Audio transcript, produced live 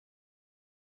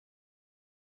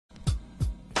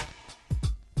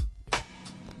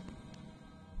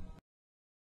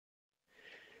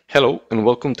Hello and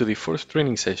welcome to the first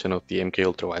training session of the MK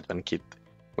Ultra Kit.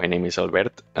 My name is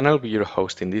Albert and I'll be your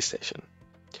host in this session.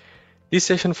 This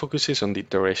session focuses on the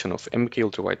integration of MK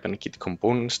Ultra Kit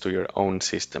components to your own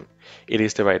system. It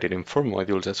is divided in 4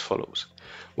 modules as follows.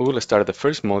 We will start the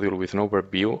first module with an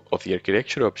overview of the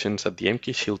architecture options that the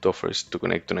MK Shield offers to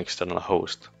connect to an external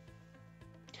host.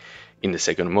 In the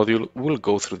second module, we will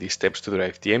go through the steps to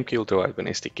drive the MK Ultra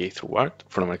SDK through UART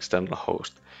from an external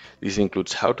host. This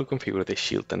includes how to configure the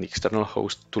shield and the external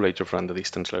host to later run the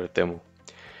distance layer demo.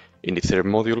 In the third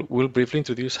module, we'll briefly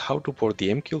introduce how to port the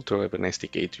MK Ultra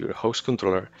SDK to your host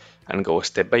controller and go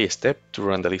step by step to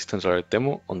run the distance layer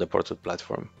demo on the ported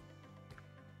platform.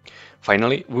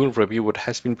 Finally, we'll review what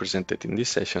has been presented in this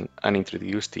session and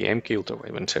introduce the MK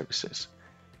Ultra services.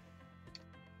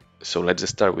 So let's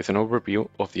start with an overview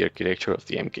of the architecture of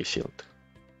the MK Shield.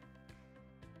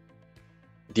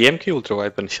 The MK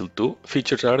Ultra Shield 2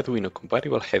 features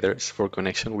Arduino-compatible headers for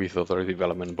connection with other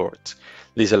development boards.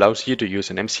 This allows you to use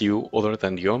an MCU other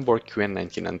than the onboard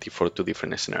QN1990 for 2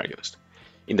 different scenarios.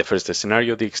 In the first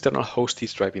scenario, the external host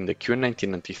is driving the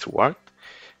QN1990 through UART,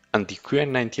 and the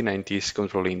QN1990 is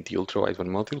controlling the ultra-wideband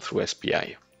module through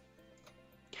SPI.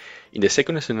 In the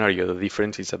second scenario, the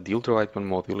difference is that the ultra-wideband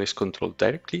module is controlled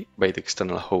directly by the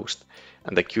external host,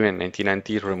 and the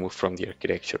QN1990 is removed from the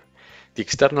architecture. The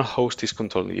external host is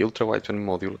controlling the ultra-wideband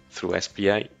module through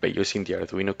SPI by using the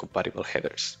Arduino-compatible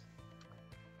headers.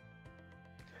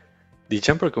 The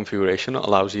jumper configuration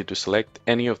allows you to select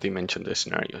any of the mentioned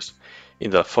scenarios.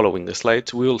 In the following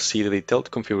slides, we will see the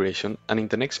detailed configuration, and in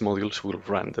the next modules, we will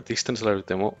run the distance layer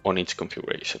demo on each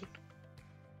configuration.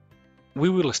 We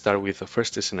will start with the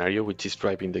first scenario, which is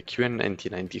driving the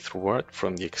QN1990 through UART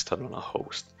from the external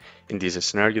host. In this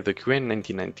scenario, the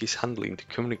QN1990 is handling the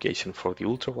communication for the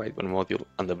ultra-wideband module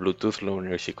and the Bluetooth low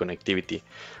energy connectivity,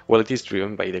 while it is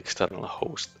driven by the external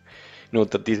host.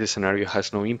 Note that this scenario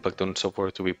has no impact on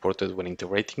software to be ported when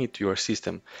integrating it to your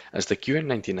system, as the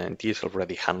QN1990 is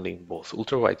already handling both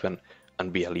ultra-wideband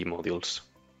and BLE modules.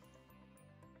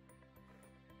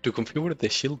 To configure the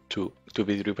Shield 2 to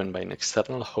be driven by an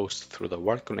external host through the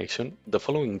UART connection, the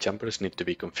following jumpers need to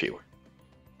be configured.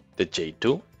 The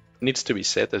J2 needs to be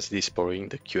set as it is powering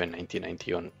the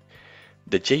QN1990 on.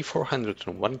 The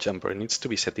J401 jumper needs to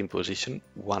be set in position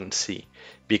 1C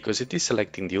because it is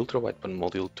selecting the ultra-wideband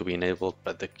module to be enabled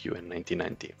by the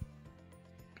QN1990.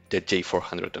 The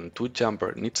J402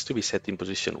 jumper needs to be set in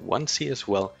position 1C as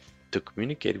well to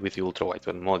communicate with the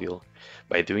ultra-wideband module.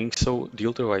 By doing so, the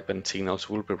ultra-wideband signals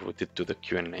will be routed to the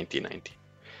QN1990.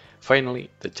 Finally,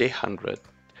 the J100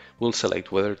 will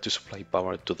select whether to supply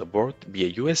power to the board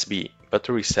via USB,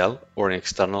 battery cell, or an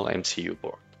external MCU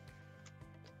board.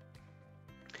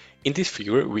 In this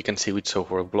figure, we can see which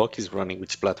software block is running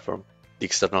which platform. The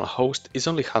external host is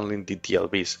only handling the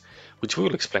DLBs, which we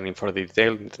will explain in further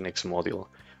detail in the next module,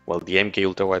 while the MK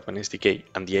Ultra SDK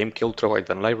and the MK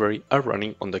Ultra library are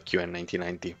running on the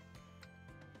QN1990.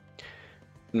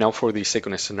 Now for the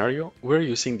second scenario, we're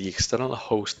using the external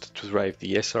host to drive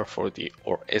the SR40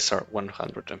 or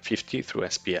SR150 through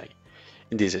SPI.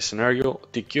 In this scenario,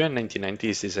 the QN1990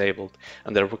 is disabled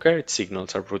and the required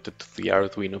signals are routed to the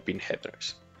Arduino pin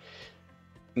headers.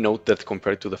 Note that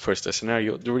compared to the first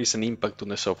scenario, there is an impact on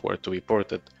the software to be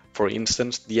ported. For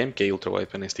instance, the MK Ultra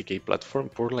SDK platform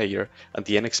port layer and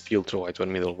the NXP Ultra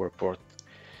middleware port.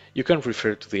 You can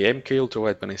refer to the MK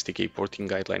Ultra SDK porting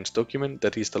guidelines document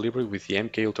that is delivered with the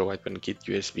MK Ultra Kit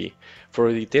USB for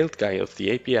a detailed guide of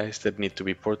the APIs that need to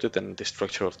be ported and the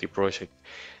structure of the project.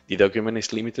 The document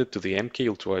is limited to the MK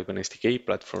Ultra SDK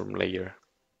platform layer.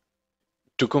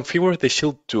 To configure the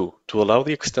Shield 2 to allow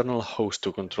the external host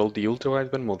to control the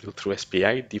ultra-wideband module through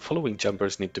SPI, the following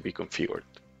jumpers need to be configured.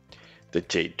 The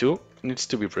J2 needs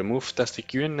to be removed as the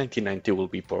QN1990 will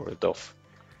be powered off.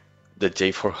 The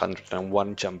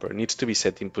J401 jumper needs to be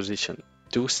set in position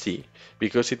 2C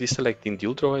because it is selecting the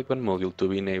ultra-wideband module to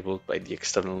be enabled by the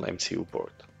external MCU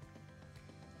board.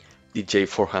 The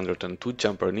J402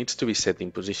 jumper needs to be set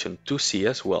in position 2C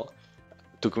as well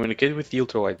to communicate with the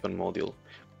ultra-wideband module.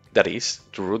 That is,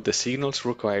 to route the signals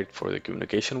required for the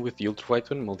communication with the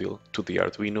ultra-wideband module to the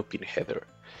Arduino pin header.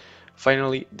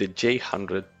 Finally, the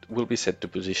J100 will be set to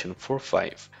position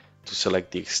 4.5 to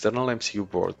select the external MCU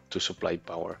board to supply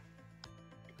power.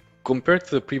 Compared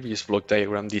to the previous block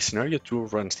diagram, the scenario 2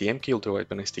 runs the MK Ultra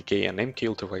SDK and MK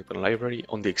Ultra library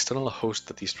on the external host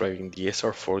that is driving the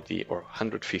SR40 or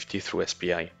 150 through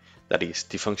SPI. That is,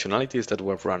 the functionalities that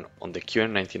were run on the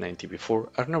QN1990 before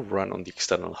are now run on the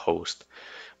external host.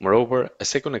 Moreover, a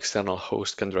second external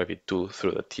host can drive it too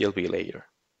through the TLB layer.